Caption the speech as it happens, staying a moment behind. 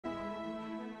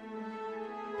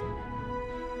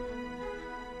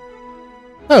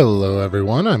Hello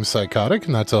everyone, I'm Psychotic,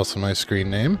 and that's also my screen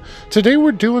name. Today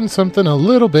we're doing something a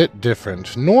little bit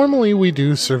different. Normally we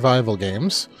do survival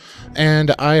games,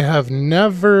 and I have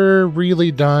never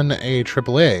really done a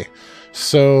AAA.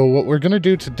 So what we're going to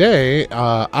do today,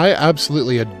 I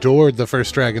absolutely adored the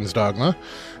first Dragon's Dogma,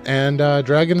 and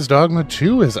Dragon's Dogma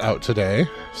 2 is out today,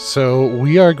 so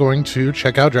we are going to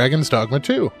check out Dragon's Dogma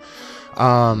 2.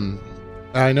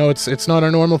 I know it's not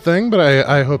our normal thing, but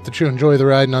I hope that you enjoy the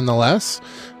ride nonetheless.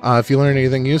 If you learn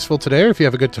anything useful today, or if you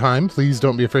have a good time, please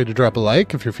don't be afraid to drop a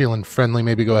like. If you're feeling friendly,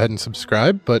 maybe go ahead and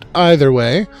subscribe. But either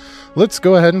way, let's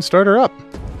go ahead and start her up.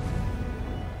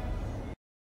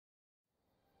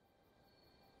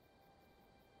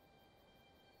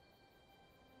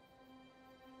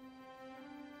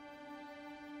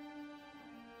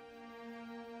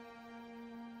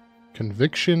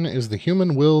 Conviction is the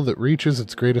human will that reaches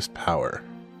its greatest power.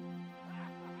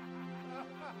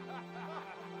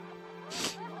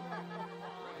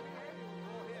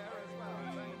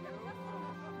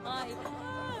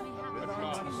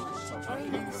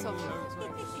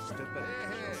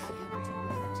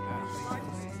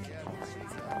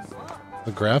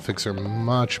 The graphics are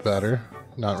much better.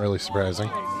 Not really surprising.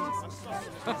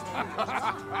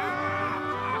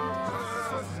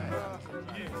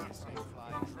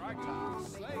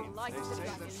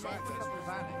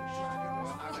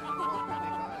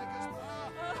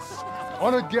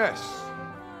 On a guess,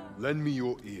 lend me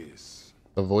your ears.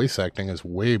 The voice acting is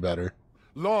way better.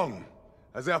 Long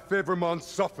has our Fevrimond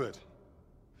suffered,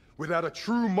 without a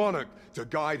true monarch to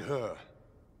guide her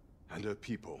and her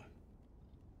people.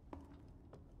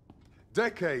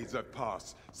 Decades have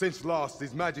passed since last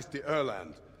His Majesty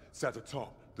Erland sat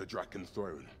atop the Draken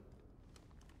throne.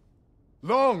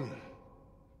 Long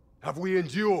have we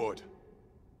endured,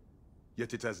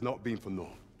 yet it has not been for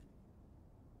naught.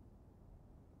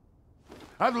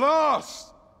 At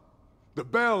last, the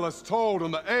bell has tolled on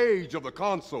the age of the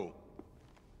Council.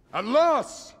 At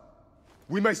last,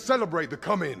 we may celebrate the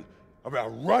coming of our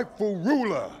rightful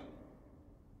ruler.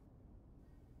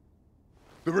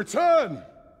 The return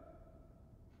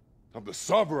of the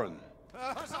Sovereign.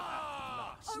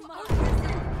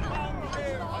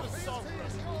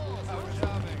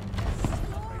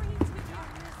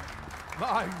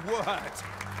 My word!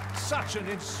 Such an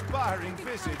inspiring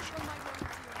visage.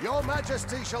 Your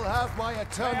Majesty shall have my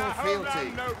eternal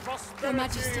fealty. Your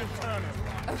Majesty,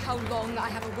 oh how long I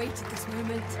have awaited this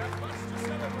moment.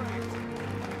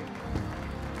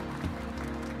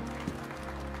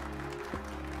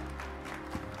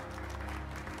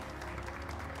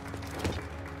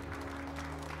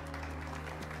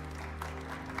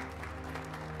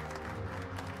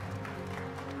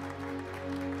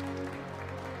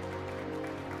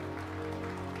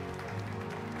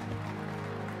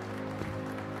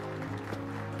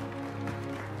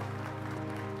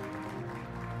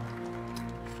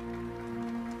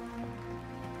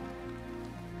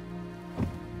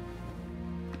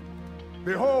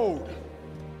 Behold,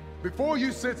 before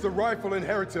you sits the rightful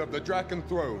inheritor of the Draken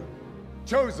throne,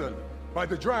 chosen by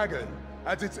the dragon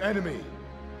as its enemy.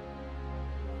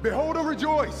 Behold and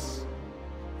rejoice!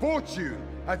 Fortune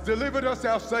has delivered us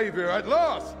our savior at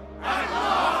last! At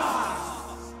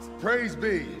last! Praise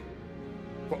be,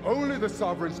 for only the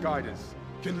Sovereign's guidance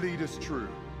can lead us true.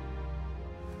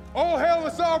 All hail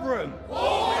the Sovereign!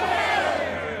 All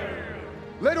hail!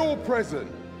 Let all present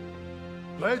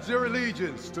pledge their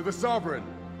allegiance to the Sovereign.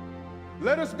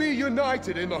 Let us be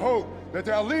united in the hope that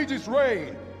our liege's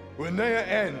reign will ne'er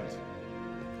end.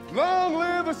 Long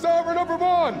live the Sovereign of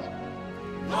Vermont!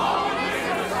 Long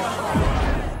live the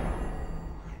Sovereign!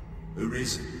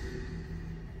 Arisen,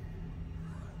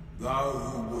 thou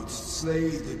who wouldst slay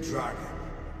the dragon,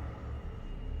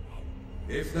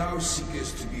 if thou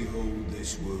seekest to behold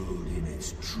this world in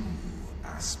its true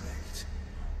aspect,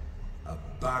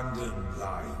 abandon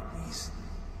thy reason.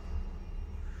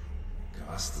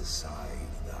 Cast aside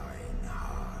thine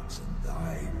heart and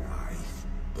thy life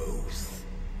both.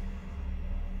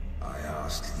 I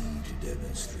ask thee to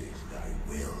demonstrate thy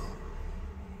will,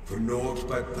 for naught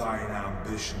but thine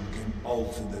ambition can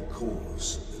alter the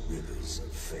course of the rivers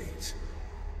of fate.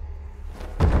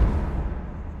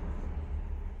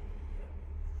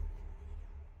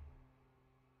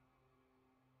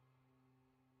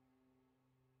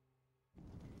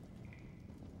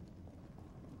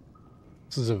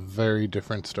 This is a very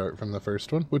different start from the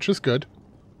first one, which is good.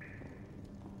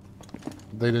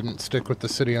 They didn't stick with the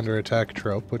city under attack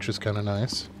trope, which is kind of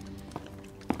nice.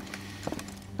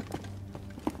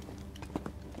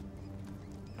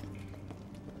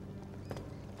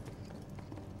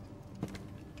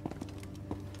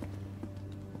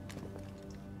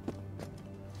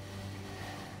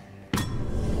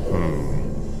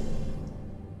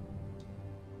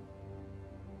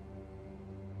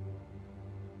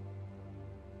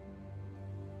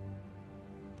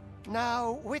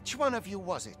 Now, which one of you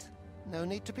was it? No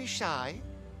need to be shy.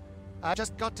 I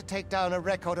just got to take down a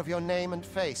record of your name and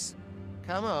face.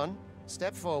 Come on,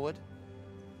 step forward.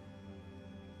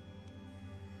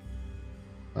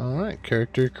 Alright,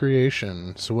 character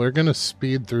creation. So we're going to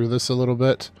speed through this a little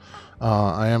bit.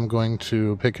 I am going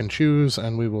to pick and choose,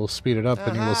 and we will speed it up,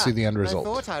 and you will see the end result.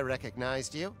 I thought I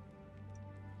recognized you.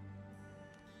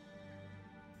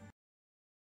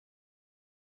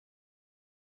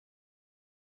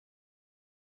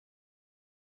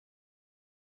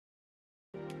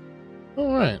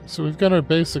 Alright, so we've got our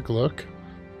basic look.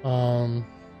 Not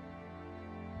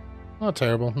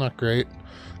terrible, not great.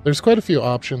 There's quite a few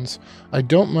options. I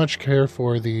don't much care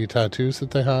for the tattoos that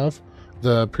they have.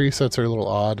 The presets are a little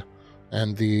odd,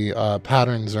 and the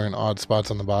patterns are in odd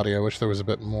spots on the body. I wish there was a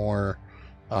bit more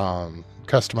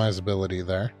customizability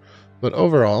there. But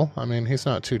overall, I mean, he's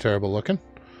not too terrible looking.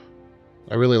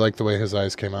 I really like the way his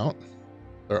eyes came out.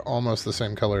 They're almost the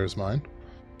same color as mine,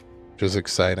 which is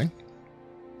exciting.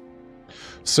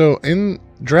 So in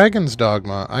Dragon's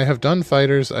Dogma, I have done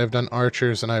fighters, I've done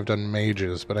archers, and I've done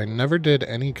mages, but I never did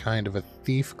any kind of a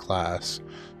thief class.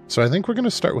 So I think we're going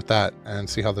to start with that and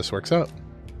see how this works out.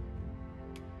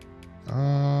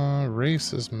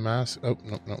 Race is mass... Oh,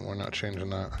 no, we're not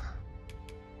changing that.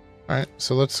 Alright,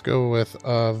 so let's go with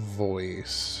a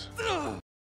voice.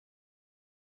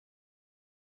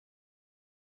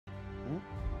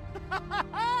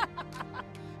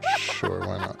 Sure,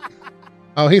 why not?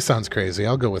 Oh, he sounds crazy.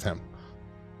 I'll go with him.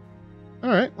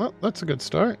 Alright, well, that's a good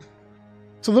start.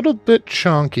 It's a little bit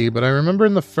chonky, but I remember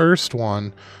in the first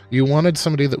one, you wanted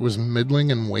somebody that was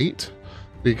middling in weight,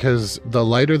 because the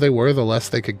lighter they were, the less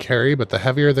they could carry, but the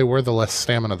heavier they were, the less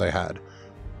stamina they had.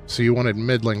 So you wanted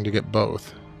middling to get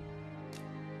both.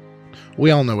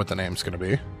 We all know what the name's going to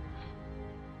be.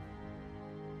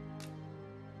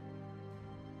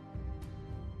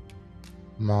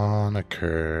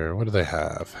 Moniker. What do they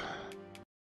have?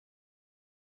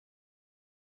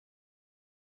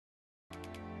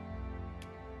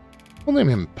 We'll name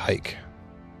him Pike.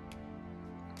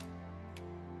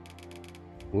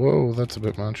 Whoa, that's a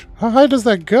bit much. How high does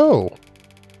that go?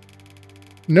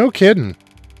 No kidding.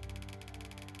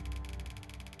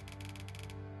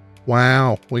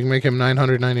 Wow, we can make him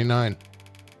 999.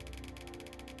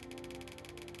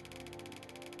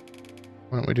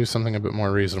 Why don't we do something a bit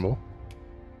more reasonable?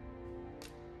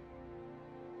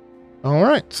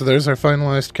 Alright, so there's our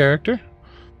finalized character.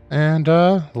 And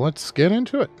let's get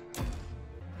into it.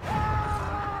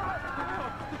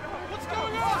 What's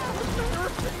going on?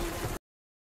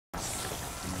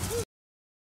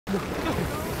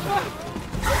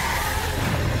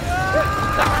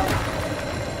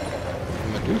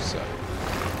 Medusa.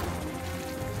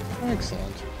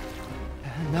 Excellent.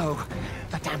 No,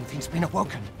 the damn thing's been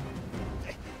awoken.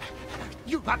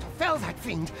 You got to fell that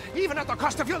fiend, even at the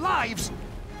cost of your lives.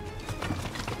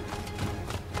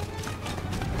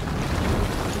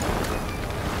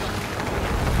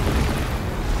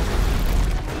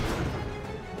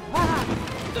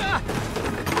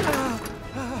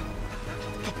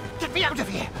 Get me out of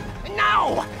here!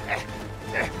 Now!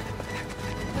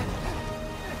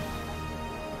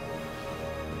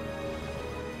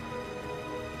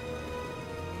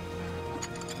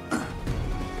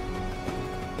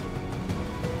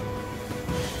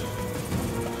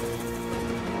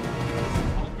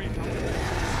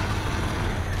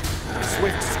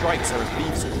 Swift strikes are a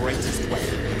thief's greatest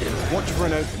weapon. Watch for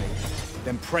an opening,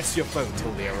 then press your foe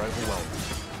till they are overwhelmed.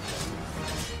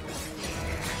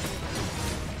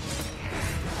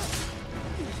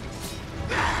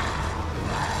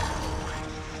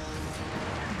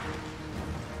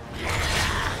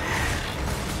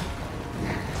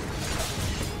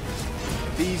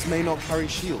 These may not carry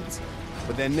shields,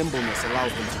 but their nimbleness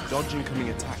allows them to dodge incoming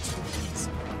attacks with ease.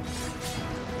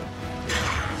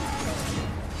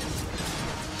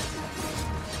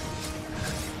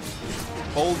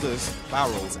 Boulders,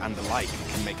 barrels, and the like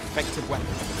can make effective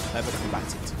weapons for the clever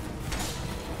combatant.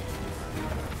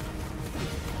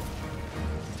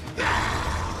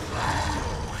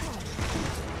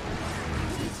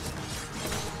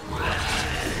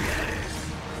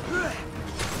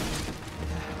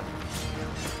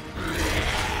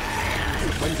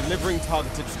 When delivering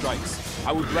targeted strikes,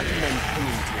 I would recommend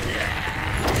pinging to your left.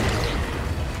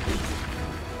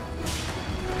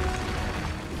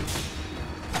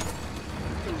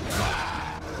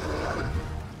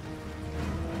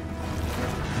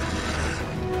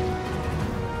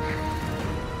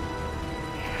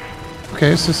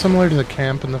 Okay, so similar to the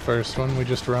camp in the first one, we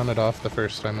just run it off the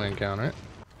first time we encounter it.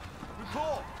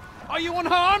 Report! Are you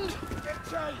unharmed? Get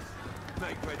chase!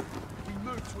 Make ready. We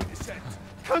move to a descent.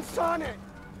 Consane!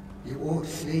 You ought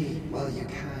flee while you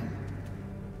can.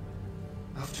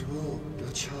 After all,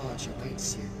 your charge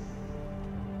awaits you.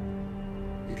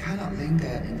 You cannot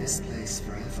linger in this place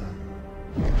forever.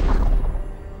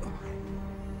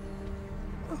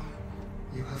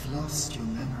 You have lost your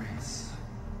memories.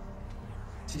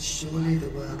 'Tis surely the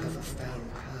work of a fell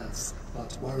curse,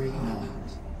 but worry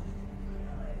not.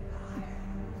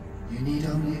 You need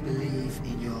only believe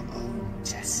in your own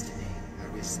destiny,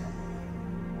 Arisen.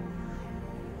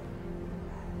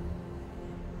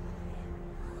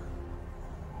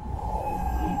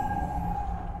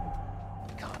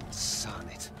 Son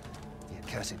it. The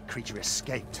accursed creature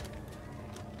escaped.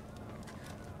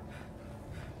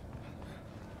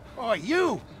 Oh,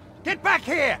 you! Get back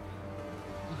here!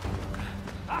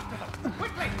 After them!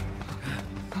 Quickly!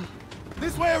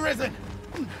 This way, Arisen!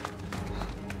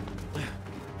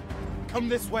 Come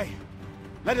this way.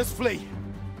 Let us flee.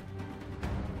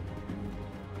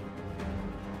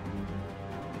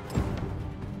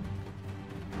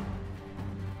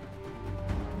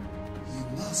 You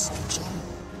must jump.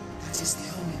 That is the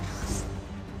only path.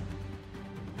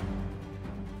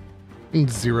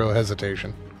 Zero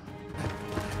hesitation.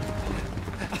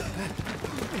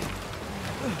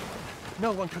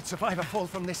 No one could survive a fall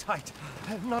from this height.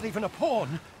 Not even a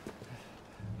pawn.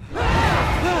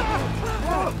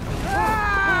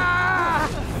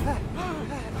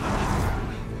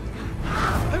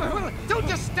 Don't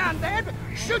just stand there!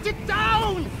 Shoot it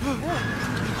down!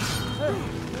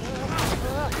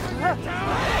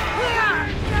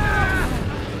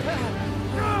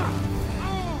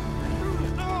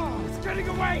 It's getting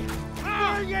away!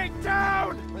 Bring it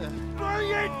down! Bring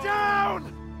it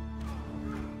down!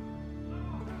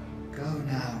 Go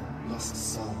now, lost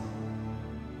soul.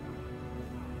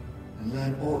 And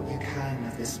learn all you can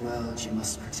of this world you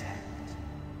must protect.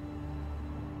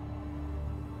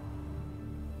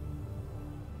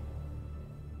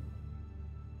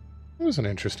 It was an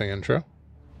interesting intro.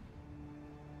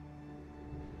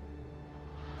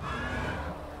 I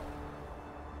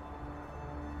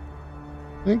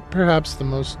think perhaps the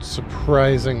most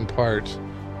surprising part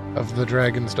of the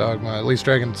Dragon's Dogma, at least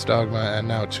Dragon's Dogma and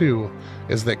now 2,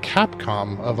 is that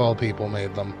Capcom, of all people,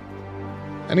 made them.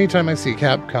 Anytime I see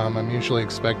Capcom, I'm usually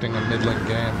expecting a middling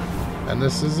game. And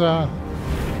this is,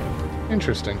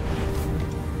 interesting.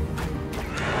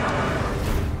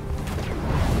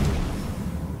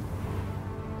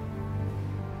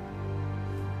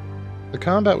 The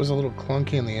combat was a little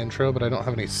clunky in the intro, but I don't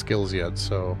have any skills yet,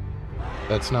 so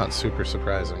that's not super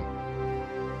surprising.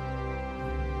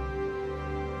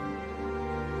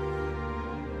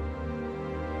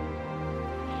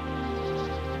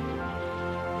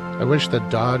 I wish that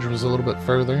dodge was a little bit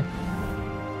further.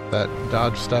 That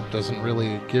dodge step doesn't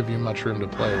really give you much room to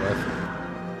play with.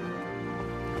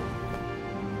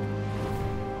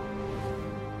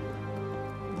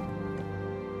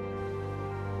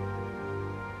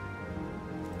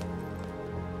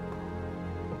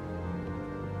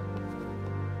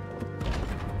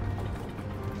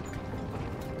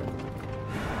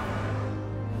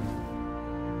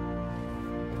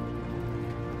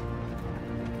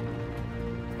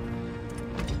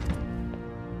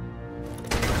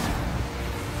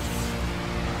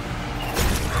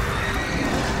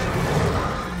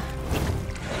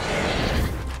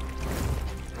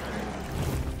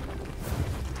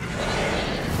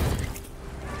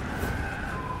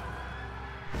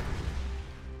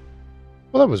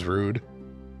 Well, that was rude.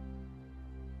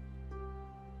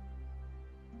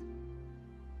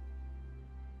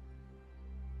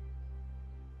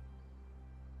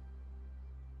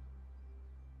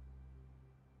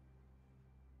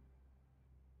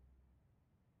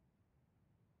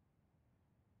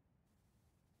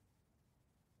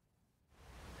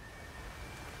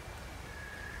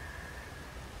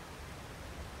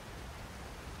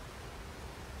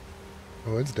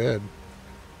 Oh, it's dead.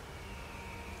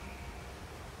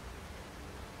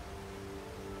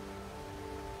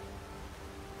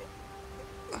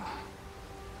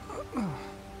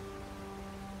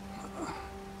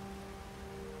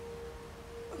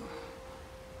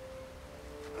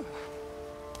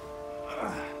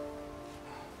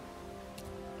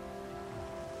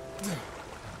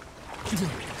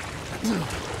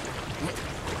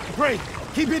 Pray,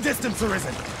 keep your distance,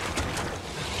 Arisen.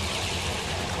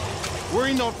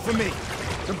 Worry not for me.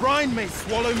 The brine may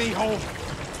swallow me whole,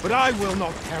 but I will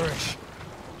not perish.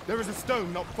 There is a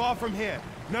stone not far from here,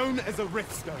 known as a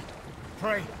rift stone.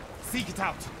 Pray, seek it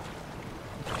out.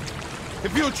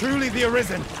 If you're truly the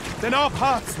Arisen, then our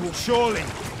paths will surely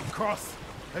cross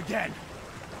again.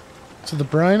 So the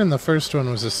brine in the first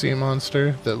one was a sea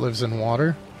monster that lives in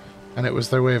water, and it was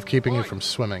their way of keeping you from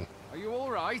swimming. Are you all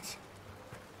right? right.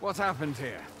 What happened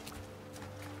here?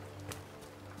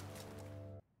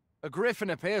 A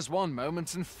griffin appears one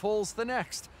moment and falls the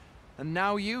next. And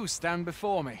now you stand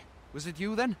before me. Was it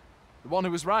you then? The one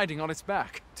who was riding on its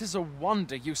back? 'Tis a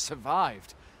wonder you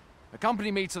survived.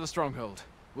 Accompany me to the stronghold.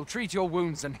 We'll treat your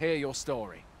wounds and hear your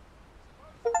story.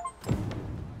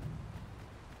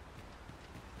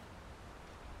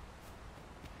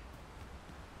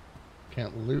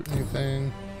 Can't loot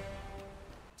anything.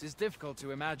 It is difficult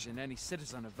to imagine any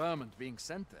citizen of Vermont being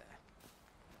sent there.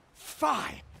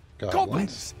 Fie!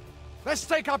 Goblins! Let's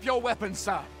take up your weapons,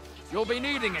 sir. You'll be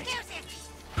needing it.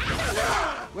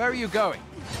 Where are you going?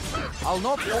 I'll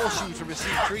not force you to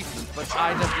receive treatment, but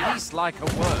I'd at least like a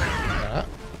word. Yeah.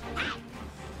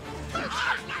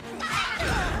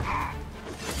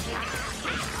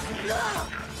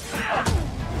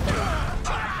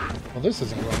 Well, this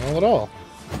isn't going well at all.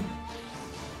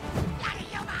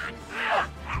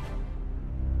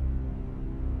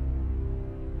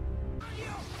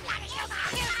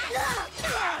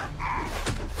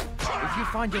 If you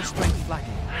find your strength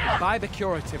flagging, buy the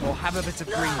curative or have a bit of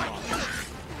green on.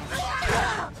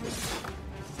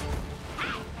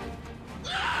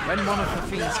 When one of the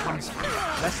fiends comes for you,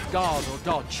 best guard or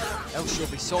dodge, else you'll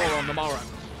be sore on the morrow.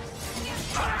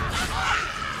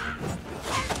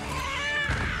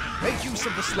 Make use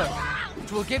of the slope.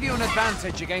 It will give you an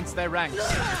advantage against their ranks.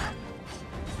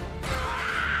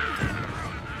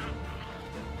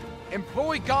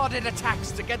 Employ guarded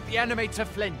attacks to get the enemy to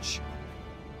flinch.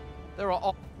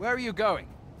 Where are you going?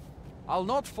 I'll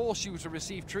not force you to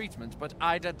receive treatment, but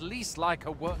I'd at least like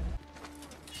a word.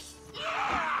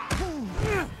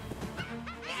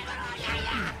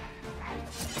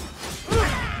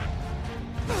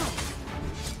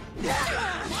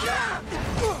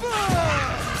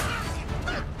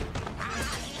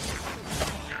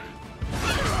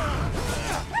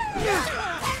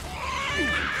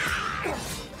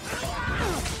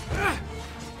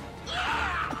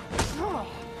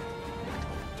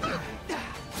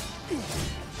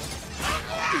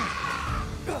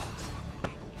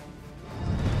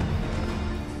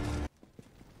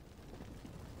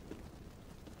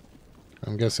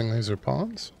 I'm guessing these are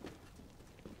pawns?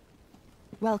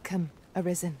 Welcome,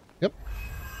 Arisen. Yep.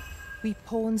 We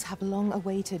pawns have long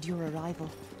awaited your arrival.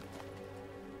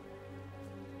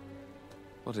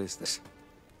 What is this?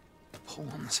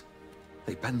 Pawns.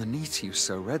 They bend the knee to you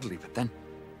so readily, but then...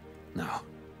 No.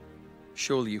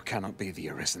 Surely you cannot be the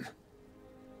Arisen.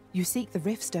 You seek the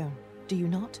Riftstone, do you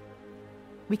not?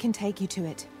 We can take you to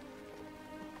it.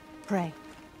 Pray,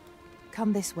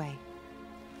 come this way.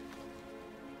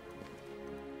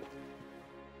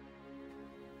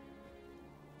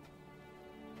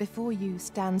 Before you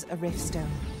stands a Riftstone.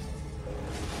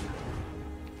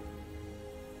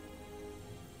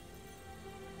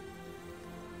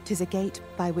 Tis a gate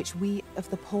by which we of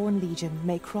the Pawn Legion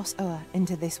may cross o'er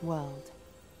into this world.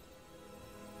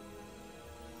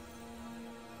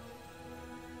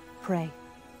 Pray,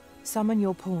 summon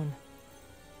your pawn.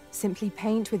 Simply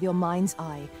paint with your mind's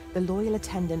eye the loyal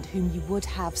attendant whom you would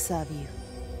have serve you.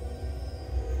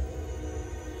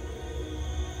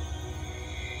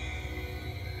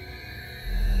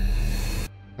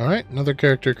 Alright, another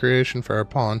character creation for our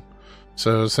pawn.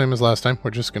 So, same as last time, we're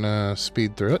just gonna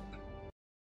speed through it.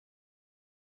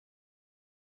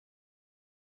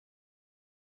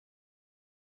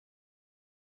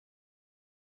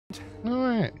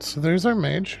 Alright, so there's our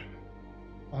mage.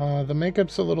 The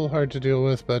makeup's a little hard to deal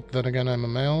with, but then again I'm a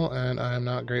male, and I'm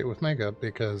not great with makeup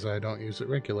because I don't use it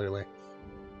regularly.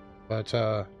 But,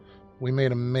 we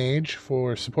made a mage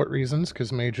for support reasons,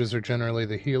 because mages are generally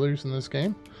the healers in this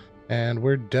game. And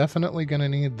we're definitely going to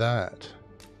need that.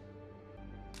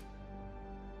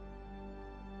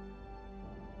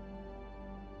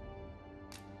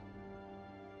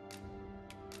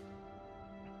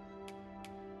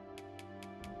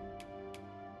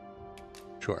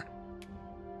 Sure.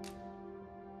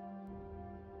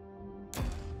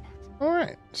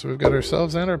 Alright, so we've got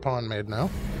ourselves and our pawn made now.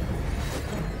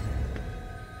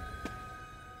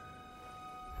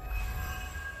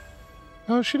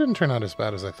 Oh, she didn't turn out as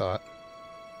bad as I thought.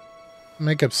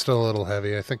 Makeup's still a little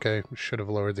heavy. I think I should have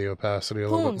lowered the opacity a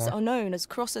little bit more. Pawns are known as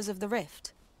crossers of the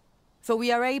rift, for we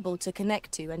are able to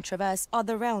connect to and traverse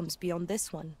other realms beyond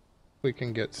this one. We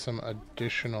can get some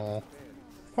additional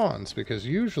pawns, because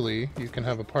usually you can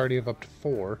have a party of up to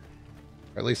 4. Or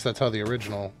at least that's how the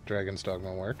original Dragon's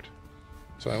Dogma worked.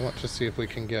 So I want to see if we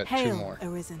can get 2 more.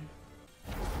 Arisen.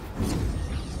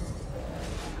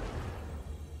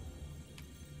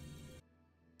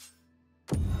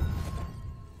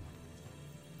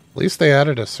 At least they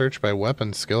added a search by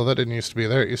weapon skill. That didn't used to be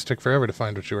there. It used to take forever to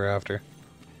find what you were after.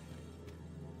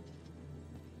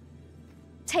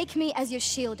 Take me as your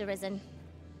shield, Arisen.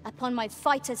 Upon my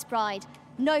fighter's pride,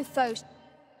 no foe.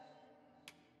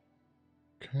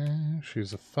 Okay,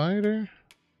 she's a fighter.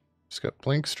 She's got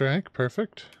Blink Strike,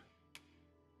 perfect.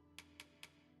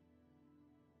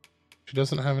 She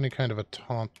doesn't have any kind of a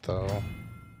taunt, though.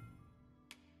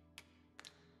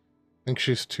 I think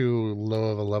she's too low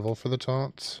of a level for the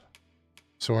taunts.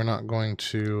 So we're not going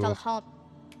to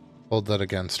hold that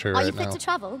against her right now. Are you fit to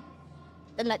travel?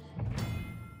 Then let...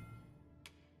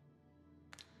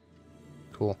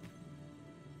 Cool.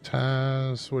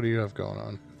 Taz, what do you have going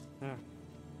on?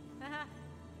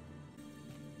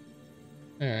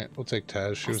 Alright, we'll take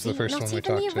Taz. She was the first one we talked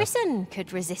to. Not even the Arisen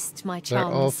could resist my charms.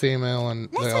 They're all female and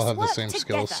they all have the same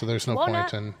skills, so there's no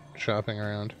point in shopping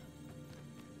around.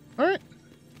 Alright,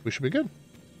 we should be good.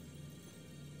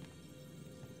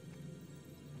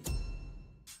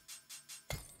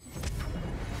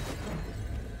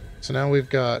 So now we've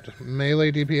got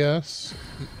melee DPS,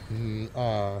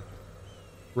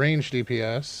 range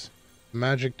DPS,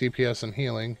 magic DPS and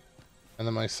healing, and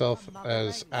then myself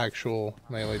as actual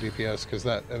melee DPS, because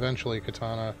that eventually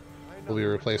Katana will be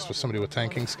replaced with somebody with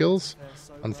tanking skills.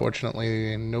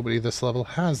 Unfortunately, nobody this level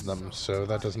has them, so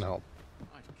that doesn't help.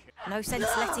 No sense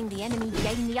letting the enemy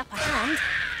gain the upper hand.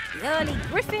 The early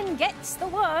griffin gets the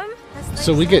worm.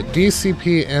 So we get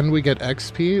DCP and we get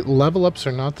XP. Level ups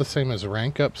are not the same as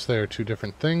rank ups. They are two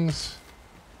different things.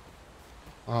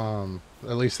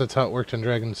 At least that's how it worked in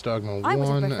Dragon's Dogma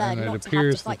 1, and it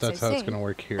appears that that's how it's going to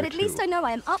work here, but at least I know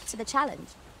I am up to the challenge.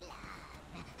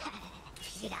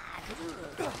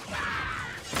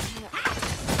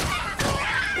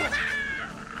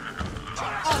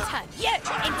 I'll turn you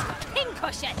into a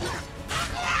pincushion.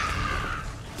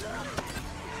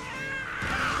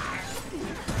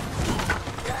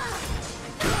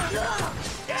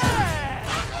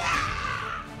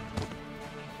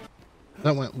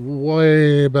 That went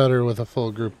way better with a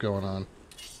full group going on.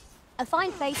 A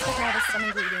fine place to harvest some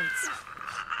ingredients.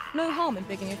 No harm in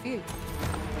picking a few.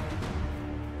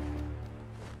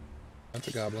 That's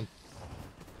a goblin.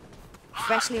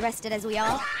 Freshly rested as we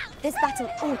are, this battle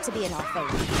ought to be in our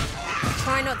favor.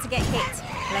 Try not to get hit,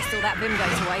 lest all that vim go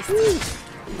to waste.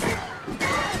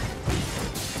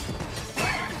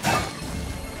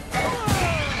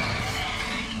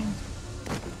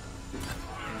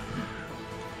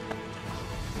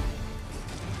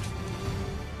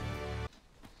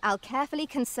 I'll carefully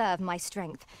conserve my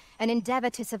strength and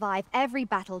endeavor to survive every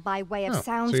battle by way of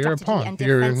sound so you're a strategy pawn. and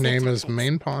Your defensive name is tactics.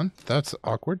 main pawn. That's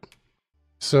awkward.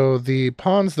 So the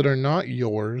pawns that are not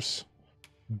yours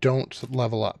don't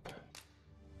level up.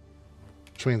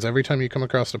 Which means every time you come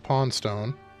across a pawn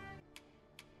stone,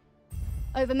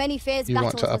 Over many fierce you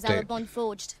want battles to was our update. bond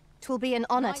forged. 'Twill be an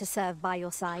honor to serve by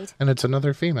your side. and it's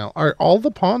another female. Are all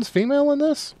the pawns female in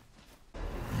this?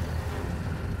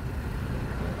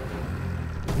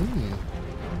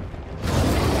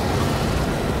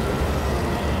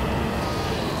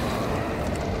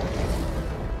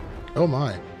 Oh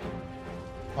my.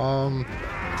 Do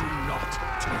not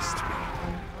test me.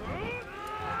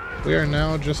 We are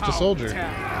now just a soldier. We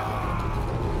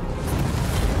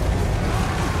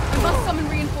must summon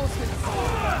reinforcements.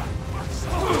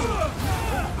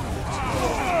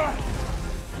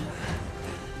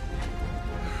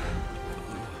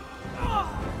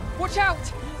 Watch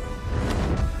out!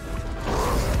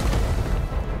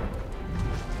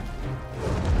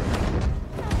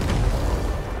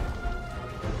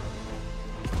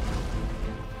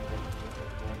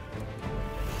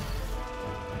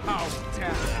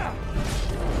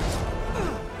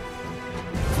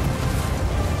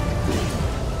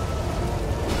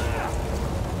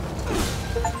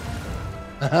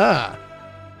 Aha!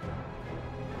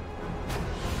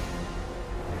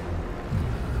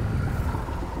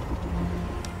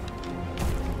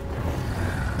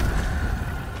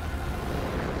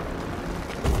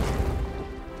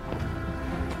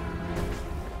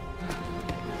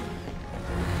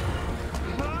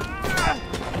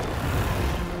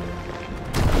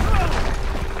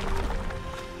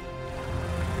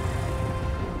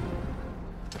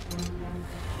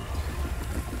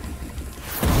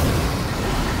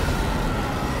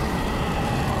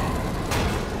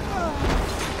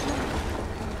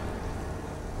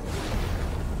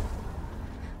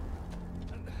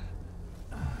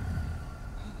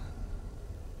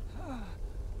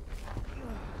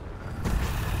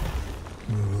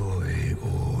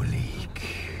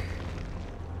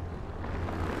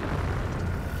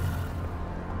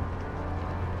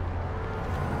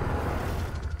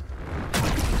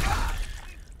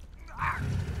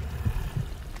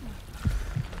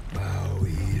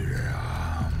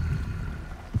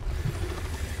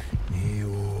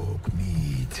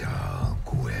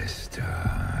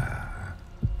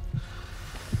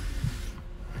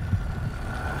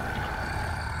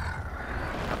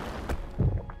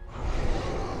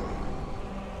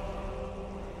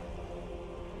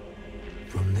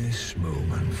 this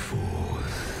moment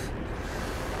forth.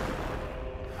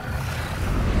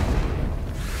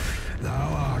 Thou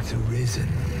art arisen.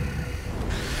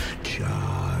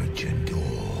 Charge and all.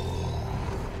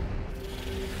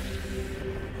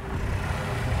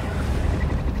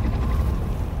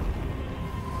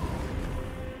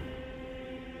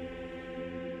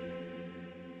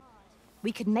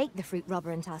 We could make the fruit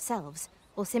rubberant ourselves,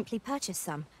 or simply purchase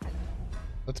some.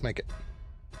 Let's make it.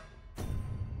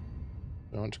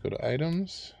 We want to go to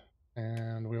items,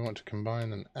 and we want to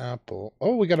combine an apple.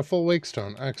 Oh, we got a full wake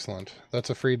stone. Excellent. That's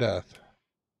a free death.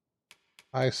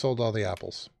 I sold all the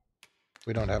apples.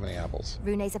 We don't have any apples.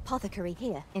 Rune's apothecary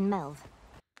here, in Melv.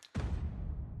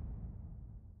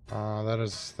 That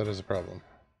is a problem.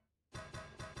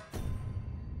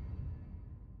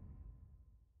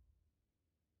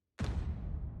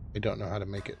 I don't know how to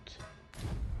make it.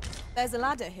 There's a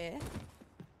ladder here.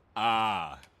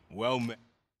 Ah, well met.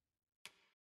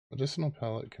 Medicinal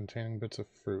pellet containing bits of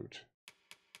fruit.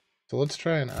 So let's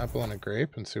try an apple and a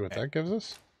grape and see what that gives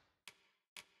us.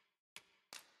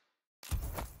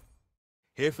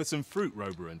 Here for some fruit,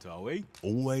 Roberant, are we?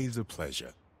 Always a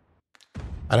pleasure.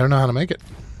 I don't know how to make it.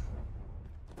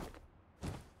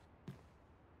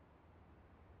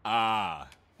 Ah,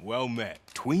 well met.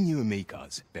 Between you and me,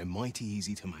 cuz, they're mighty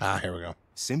easy to make. Ah, here we go.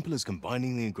 Simple as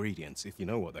combining the ingredients, if you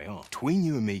know what they are. Between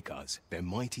you and me, cuz, they're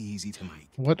mighty easy to make.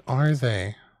 What are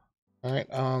they? Alright,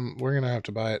 we're gonna have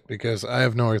to buy it because I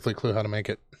have no earthly clue how to make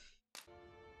it.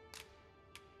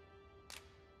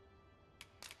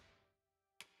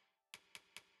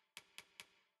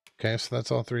 Okay, so that's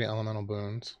all 3 elemental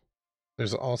boons.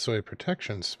 There's also a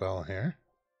protection spell here.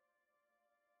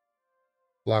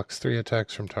 Blocks 3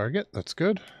 attacks from target. That's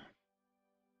good.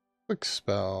 Quick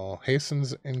spell.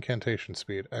 Hastens incantation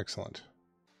speed. Excellent.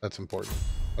 That's important.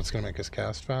 That's going to make us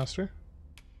cast faster.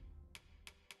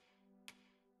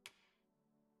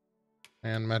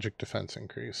 And magic defense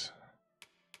increase.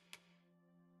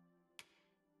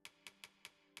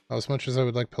 As much as I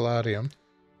would like Palladium,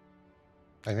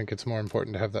 I think it's more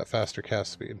important to have that faster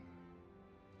cast speed.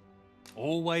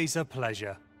 Always a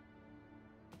pleasure.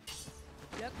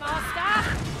 Look,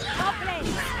 Master!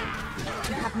 Goblins!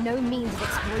 We have no means of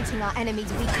exploiting our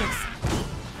enemy's weakness.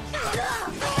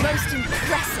 Most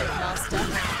impressive, Master.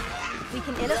 We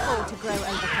can ill afford to grow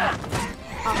overconfident.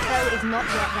 Our foe is not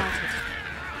yet routed.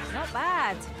 Not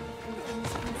bad.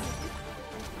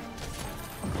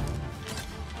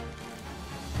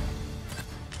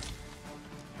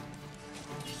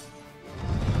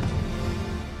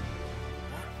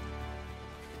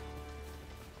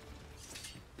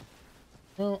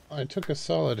 Well, I took a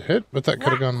solid hit, but that could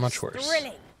have gone much worse.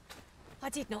 Thrilling. I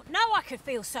did not know I could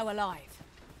feel so alive.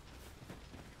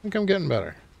 I think I'm getting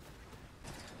better.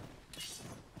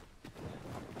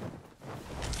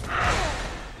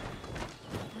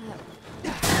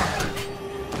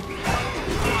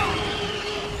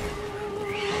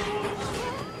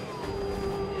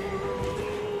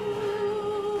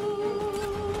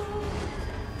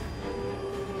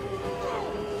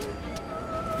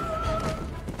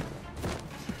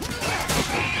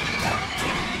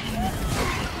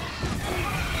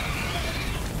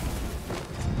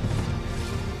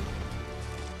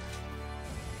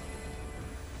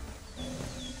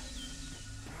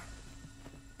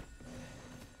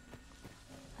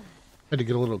 Had to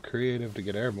get a little creative to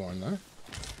get airborne there.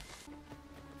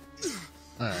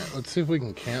 Alright, let's see if we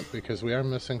can camp because we are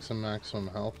missing some maximum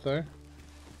health there.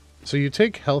 So you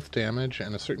take health damage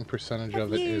and a certain percentage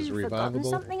of it is revivable.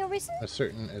 Something arisen? A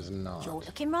certain is not. You're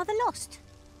looking rather lost.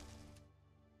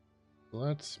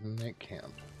 Let's make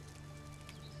camp.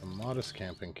 A modest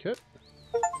camping kit.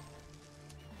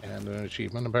 And an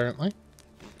achievement apparently.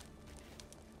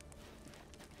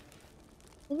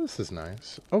 Well, this is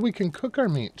nice. Oh, we can cook our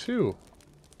meat, too.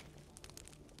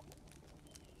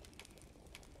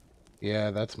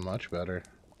 Yeah, that's much better.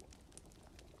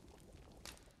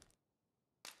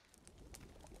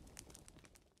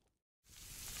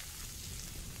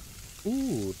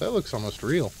 Ooh, that looks almost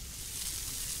real.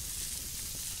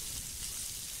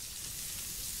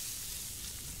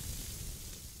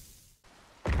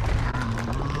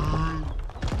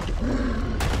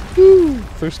 Woo!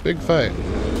 First big fight.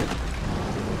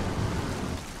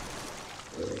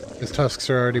 His tusks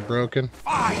are already broken.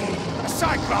 Aye! A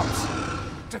Cyclops!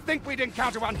 To think we'd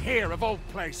encounter one here of all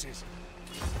places.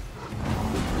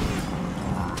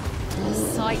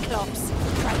 Cyclops.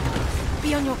 Right.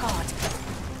 Be on your guard.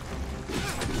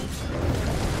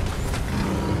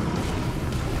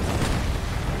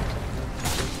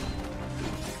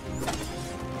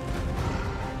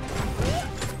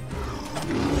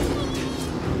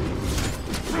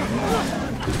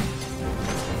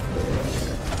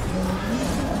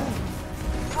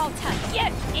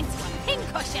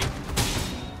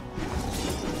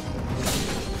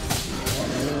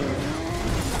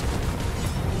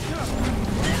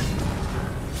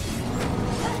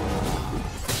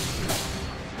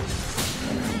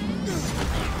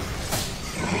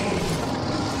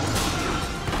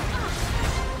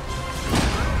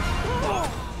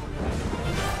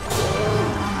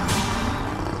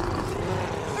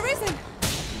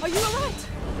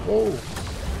 Whoa.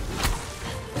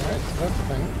 Alright, so that's the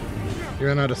thing. You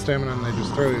run out of stamina and they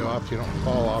just throw you off. You don't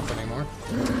fall off anymore.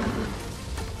 Do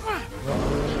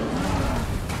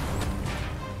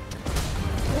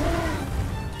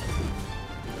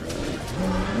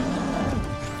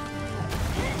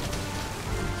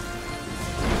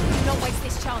not waste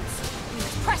this chance. We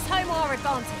must press home our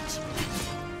advantage.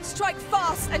 Strike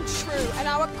fast and true, and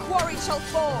our quarry shall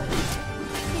fall.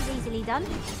 Is easily done.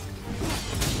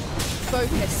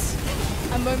 Focus.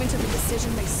 A moment of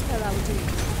indecision may spell our doom.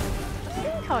 I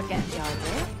think I'll get the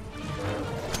idea.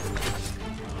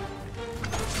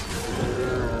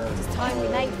 It is time we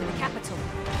made for the capital.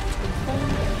 To inform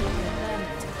the people of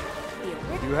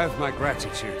Vermont. You have my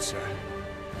gratitude, sir.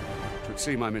 Twould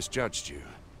seem I misjudged you.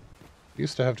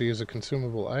 Used to have to use a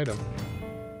consumable item.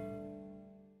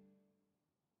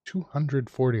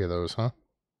 240 of those, huh?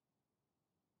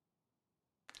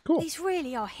 Cool. These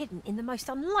really are hidden in the most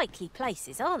unlikely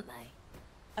places, aren't they?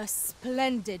 A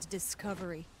splendid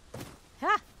discovery.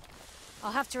 Ha!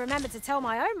 I'll have to remember to tell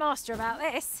my own master about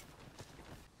this.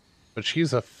 But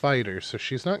she's a fighter, so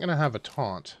she's not going to have a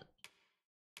taunt.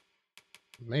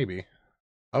 Maybe.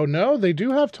 Oh no, they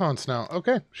do have taunts now.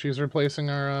 Okay, she's replacing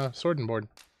our sword and board.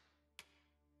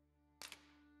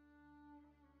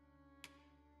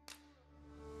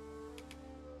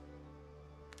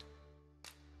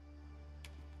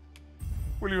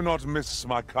 Will you not miss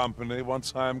my company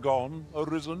once I am gone,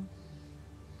 Arisen?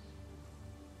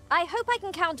 I hope I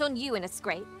can count on you in a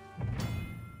scrape.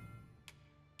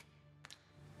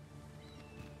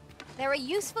 There are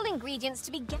useful ingredients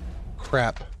to be gathered.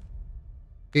 Crap.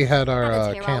 He had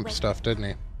our camp stuff, didn't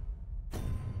he?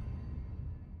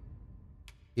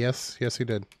 Yes, yes he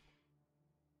did.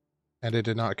 And it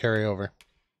did not carry over.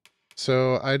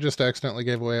 So I just accidentally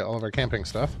gave away all of our camping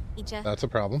stuff. That's a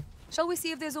problem. Shall we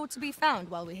see if there's aught to be found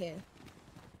while we're here?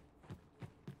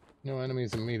 No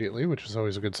enemies immediately, which is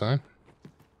always a good sign.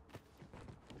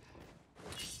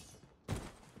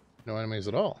 No enemies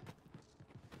at all.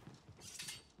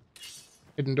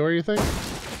 Hidden door, you think?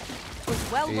 It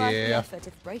was well worth the effort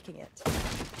of breaking it.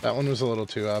 That one was a little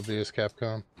too obvious,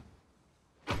 Capcom.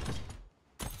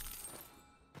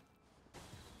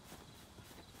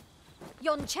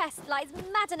 Yon chest lies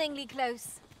maddeningly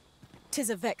close. 'Tis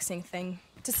a vexing thing,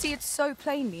 to see it so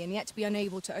plainly and yet be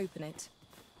unable to open it.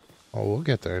 Oh, we'll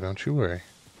get there, don't you worry.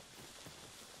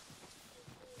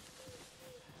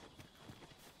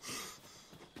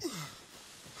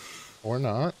 Or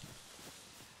not.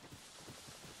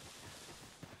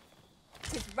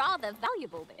 Tis rather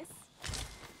valuable, this.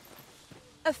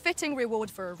 A fitting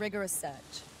reward for a rigorous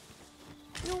search.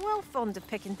 You're well fond of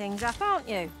picking things up, aren't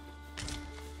you?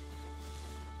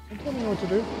 Tell me what to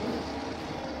do.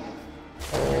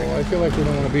 Oh, I feel like we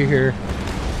don't want to be here.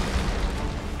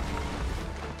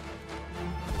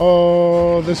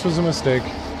 Oh, this was a mistake.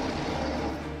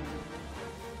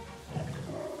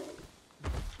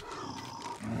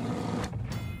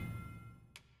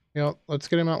 Yeah, let's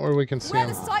get him out where we can see him.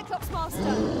 We're the Cyclops Master!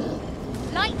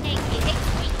 Lightning is its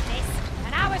weakness,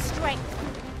 and our strength.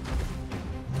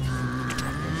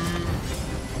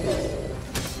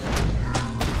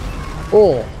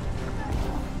 Oh!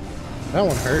 That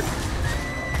one hurt.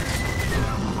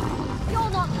 You'll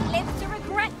not live to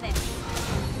regret this.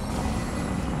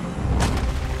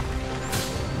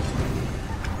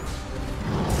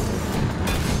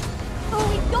 Oh,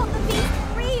 we've got the beast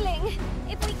reeling.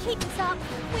 If we keep this up,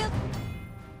 we'll...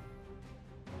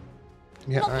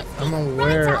 Yeah, I'm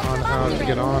aware on how to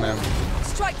get on him.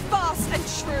 Strike fast and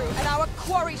true, and our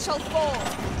quarry shall fall.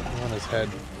 On his head.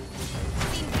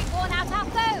 Seems we've worn out our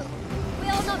foe.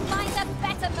 We'll not find a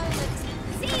better moment.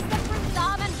 Seize the fruit's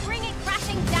arm and bring it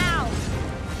crashing down.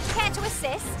 Care to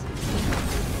assist?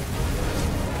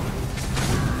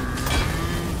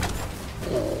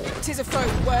 Tis a foe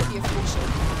worthy of caution.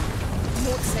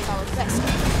 More to save our best.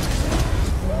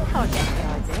 I'll get the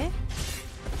idea.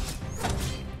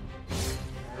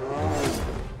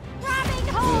 Grabbing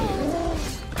hold!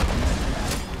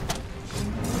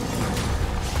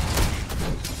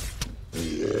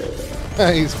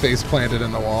 He's face planted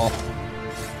in the wall.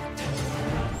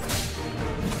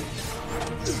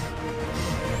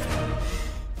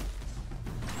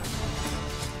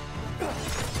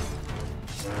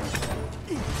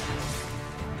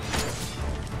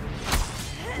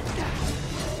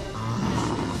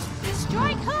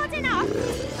 Strike hard enough,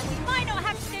 and we might not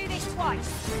have to do this twice.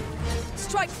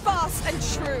 Strike fast and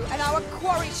true, and our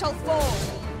quarry shall fall.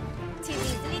 'Tis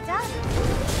easily done.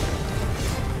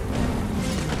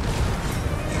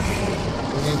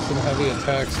 We need some heavy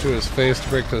attacks to his face to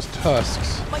break those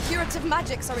tusks. My curative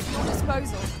magics are at your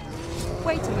disposal.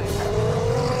 Wait a moment.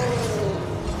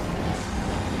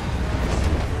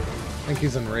 think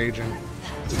he's enraging.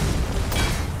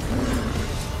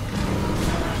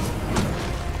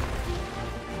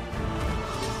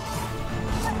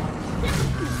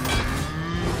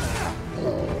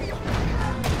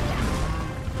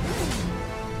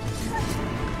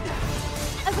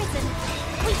 Arisen,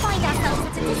 we find ourselves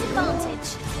at a disadvantage.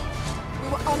 We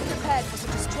were unprepared for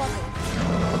such a struggle.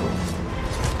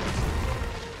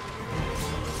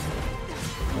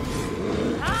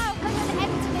 How can an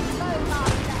empty foe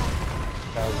master?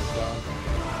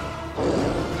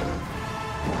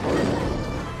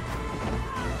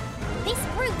 This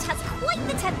brute has quite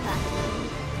the temper.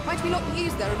 Might we not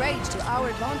use their rage to our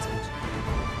advantage?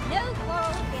 No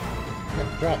quarrel here.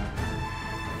 Drop.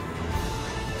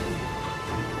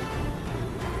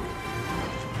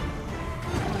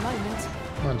 For a moment,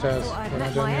 Come on, I Taz. thought I'd We're met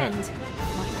not done my yet. end.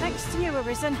 My thanks to you,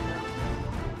 Arisen.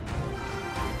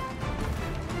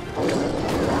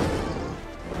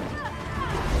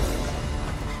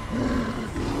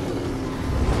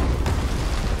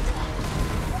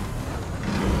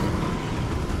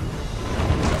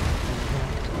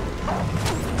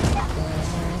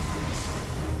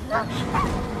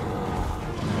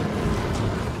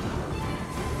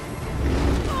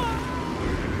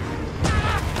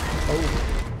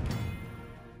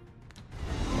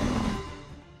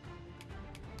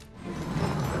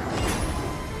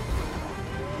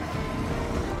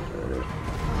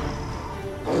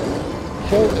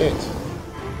 Kill it.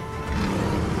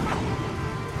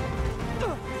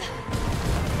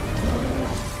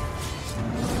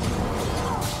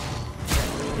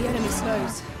 The enemy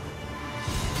slows.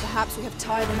 Perhaps we have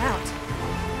tired them out.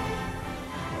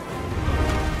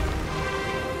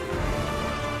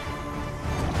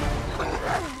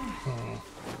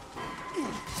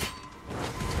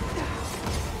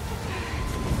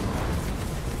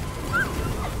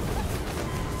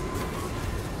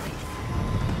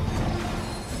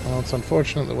 Well, it's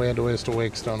unfortunate that we had to waste a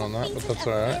wake stone on that, but that's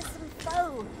alright.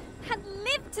 Foe had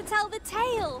lived to tell the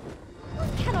tale. One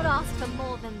cannot ask for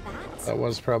more than that. That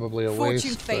was probably a Fortune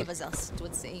waste. But favors us, it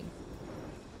would seem.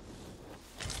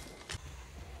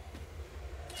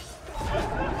 I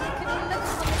could look upon the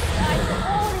sky for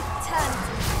all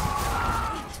eternity.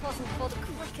 If it wasn't for the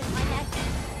crick in my neck.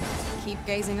 Keep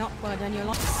gazing upward and you'll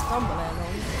not stumble ere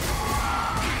long.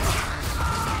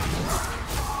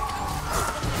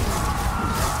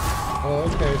 Oh,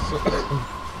 okay,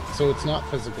 so it's not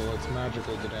physical, it's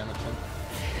magical to damage him.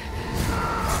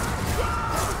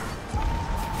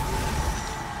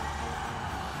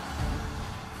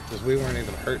 Because we weren't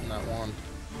even hurting that one.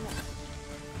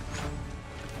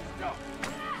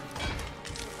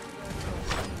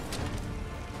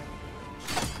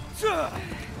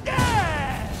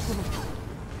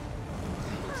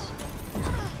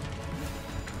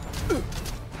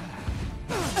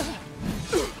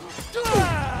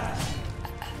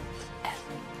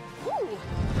 Ooh,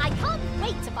 I can't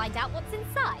wait to find out what's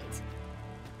inside.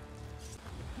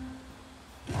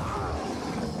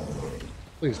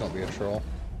 Please don't be a troll.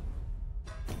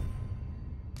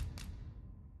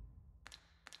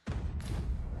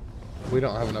 We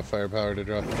don't have enough firepower to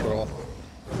drop a troll.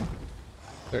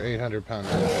 They're 800-pound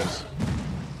enemies.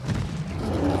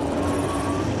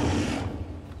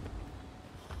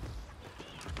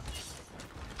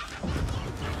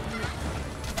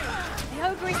 The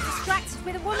ogre is distracted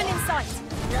with a woman in sight.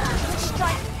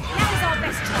 Strike. Now's our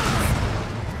best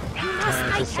chance. You must It's a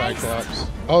make haste. Cyclops.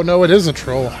 Oh no, it is a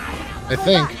troll. I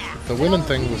think. The women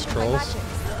thing was trolls.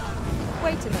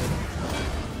 Wait a moment.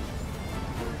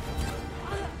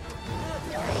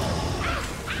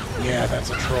 Yeah, that's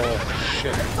a troll.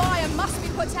 Shit. Fire must be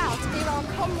put out ere our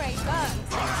comrade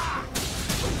burns.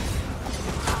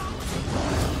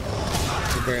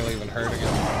 You're barely even hurting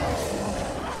him.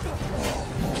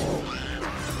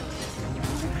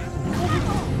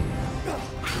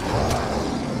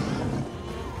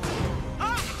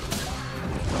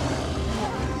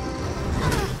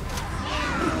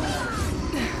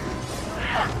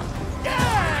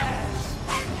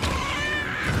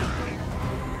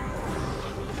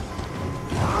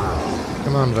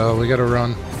 Come on, Val, we gotta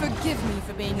run. Forgive me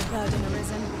for being a burden,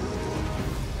 Arisen.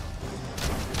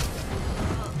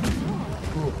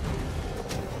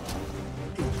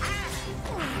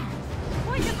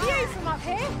 Quite a view from up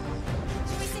here.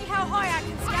 Shall we see how high I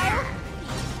can scale?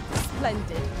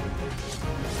 Splendid.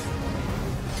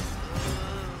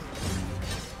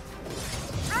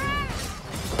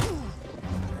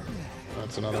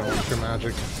 That's another ultra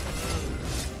magic.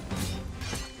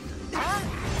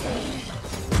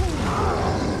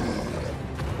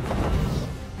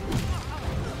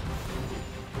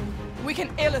 We can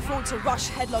ill afford to rush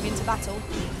headlong into battle.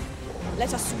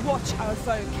 Let us watch our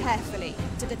foe carefully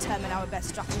to determine our best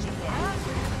strategy here.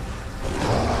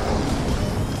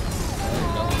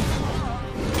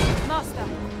 Master,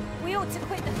 we ought to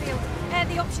quit the field ere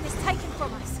the option is taken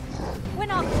from us.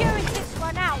 When our curatives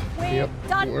run out, we're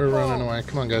done. We're running away.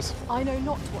 Come on, guys. I know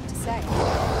not what to say.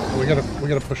 We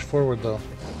gotta push forward though.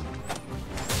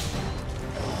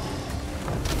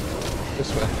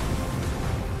 This way.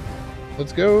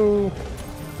 Let's go.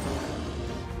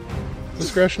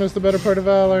 Discretion is the better part of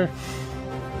valor.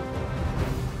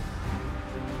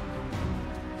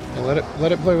 Yeah,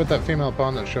 let it play with that female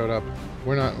pawn that showed up.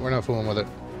 We're not fooling with it.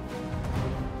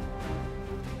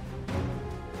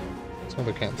 It's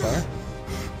another campfire.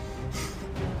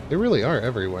 They really are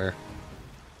everywhere.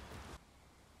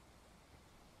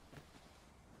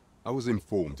 I was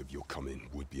informed of your coming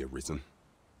would be arisen.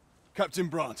 Captain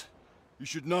Brandt, you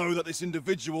should know that this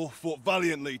individual fought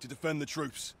valiantly to defend the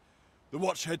troops. The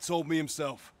Watchhead told me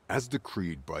himself. As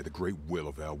decreed by the great will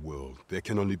of our world, there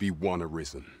can only be one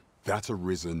arisen. That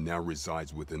arisen now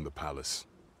resides within the palace.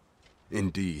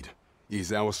 Indeed, he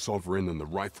is our sovereign and the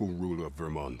rightful ruler of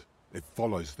Vermont. It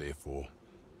follows, therefore,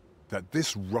 that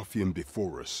this ruffian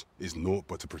before us is naught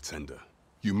but a pretender.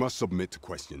 You must submit to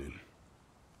questioning.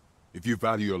 If you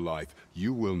value your life,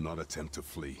 you will not attempt to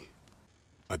flee.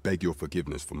 I beg your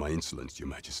forgiveness for my insolence, Your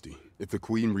Majesty. If the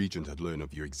Queen Regent had learned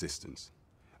of your existence,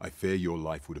 I fear your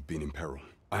life would have been in peril.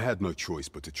 I had no choice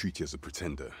but to treat you as a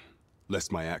pretender,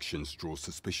 lest my actions draw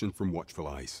suspicion from watchful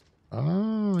eyes.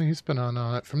 Oh, he's been on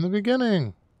it from the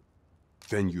beginning.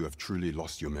 Then you have truly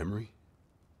lost your memory?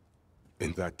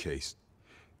 In that case,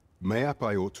 mayhap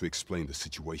I ought to explain the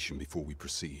situation before we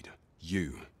proceed.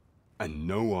 You, and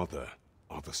no other,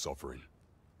 are the sovereign,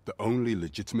 the only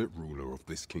legitimate ruler of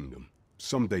this kingdom.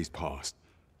 Some days past,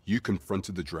 you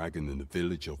confronted the dragon in the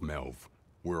village of Melv,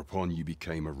 whereupon you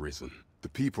became arisen. The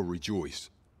people rejoiced,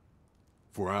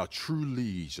 for our true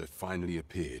liege had finally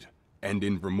appeared,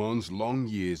 ending Vermont's long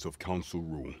years of council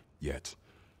rule. Yet,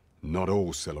 not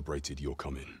all celebrated your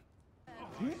coming.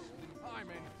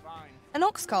 An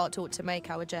ox cart ought to make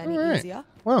our journey easier.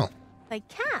 Well, they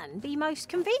can be most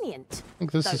convenient. I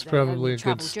think this is probably a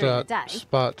good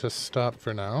spot to stop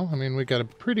for now. I mean, we got a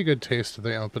pretty good taste of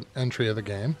the entry of the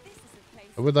game.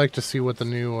 I would like to see what the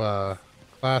new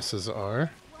classes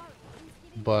are,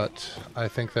 but I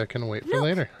think that can wait for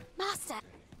later. Master.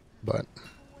 But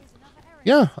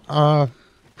yeah,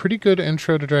 pretty good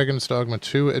intro to Dragon's Dogma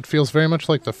 2. It feels very much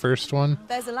like the first one.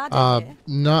 There's a lad here.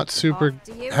 Not super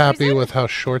happy with how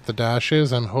short the dash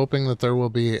is. I'm hoping that there will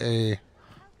be a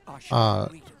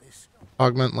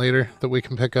augment later that we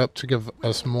can pick up to give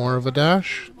us more of a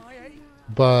dash,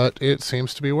 but it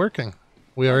seems to be working.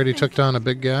 We already took down a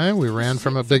big guy. We ran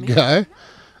from a big guy.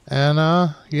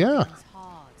 And, yeah.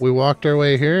 We walked our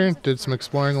way here, did some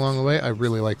exploring along the way. I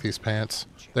really like these pants.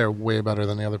 They're way better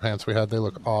than the other pants we had. They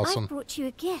look awesome. I brought you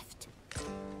a gift.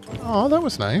 Oh, that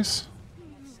was nice.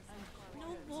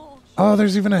 Oh,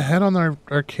 there's even a head on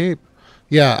our cape.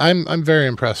 Yeah, I'm very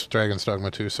impressed with Dragon's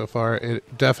Dogma 2 so far.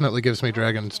 It definitely gives me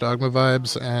Dragon's Dogma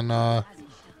vibes, and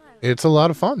it's a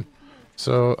lot of fun.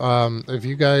 So, if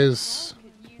you guys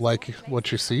like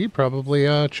what you see, probably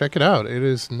check it out. It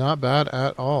is not bad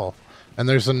at all. And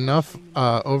there's enough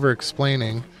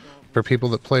over-explaining for people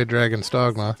that play Dragon's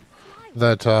Dogma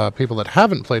that people that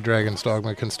haven't played Dragon's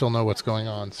Dogma can still know what's going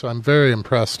on. So I'm very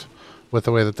impressed with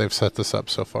the way that they've set this up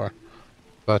so far.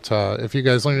 But if you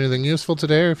guys learned anything useful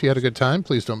today, or if you had a good time,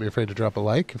 please don't be afraid to drop a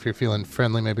like. If you're feeling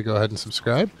friendly, maybe go ahead and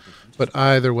subscribe. But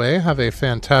either way, have a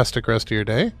fantastic rest of your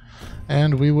day,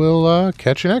 and we will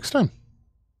catch you next time.